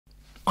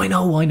I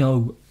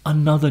know,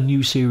 another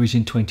new series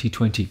in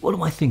 2020. What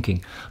am I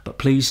thinking? But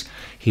please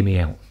hear me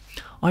out.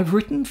 I've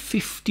written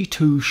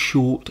 52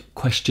 short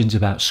questions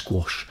about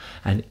squash,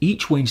 and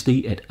each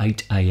Wednesday at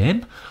 8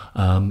 a.m.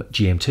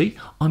 GMT,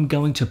 I'm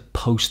going to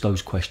post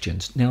those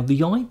questions. Now,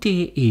 the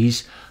idea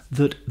is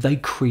that they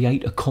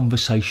create a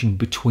conversation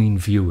between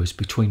viewers,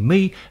 between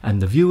me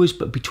and the viewers,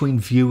 but between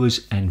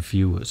viewers and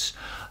viewers.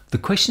 The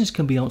questions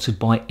can be answered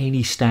by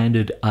any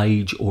standard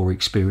age or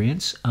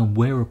experience, and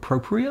where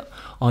appropriate,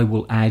 I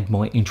will add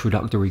my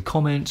introductory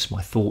comments,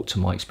 my thoughts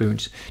and my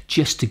experience,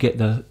 just to get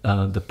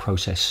the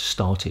process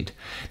started.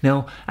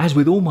 Now, as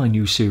with all my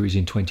new series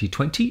in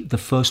 2020, the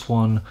first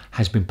one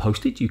has been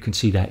posted. You can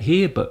see that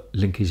here, but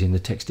link is in the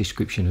text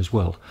description as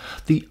well.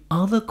 The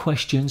other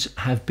questions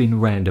have been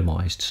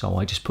randomized, so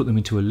I just put them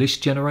into a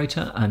list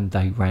generator and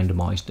they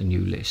randomized a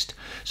new list.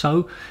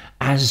 So,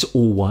 as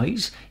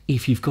always,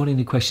 if you've got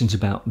any questions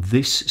about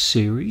this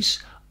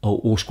series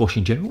or squash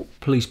in general,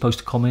 please post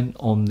a comment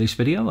on this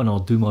video and I'll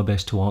do my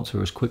best to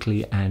answer as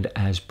quickly and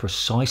as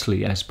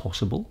precisely as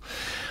possible.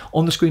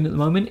 On the screen at the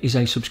moment is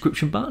a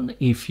subscription button.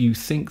 If you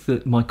think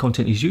that my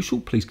content is useful,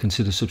 please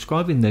consider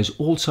subscribing. There's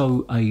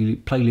also a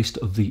playlist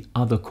of the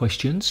other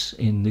questions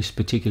in this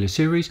particular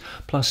series,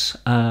 plus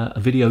a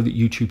video that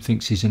YouTube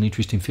thinks is an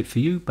interesting fit for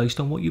you based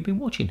on what you've been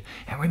watching.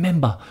 And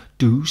remember,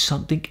 do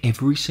something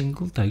every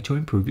single day to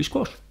improve your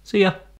squash. See ya.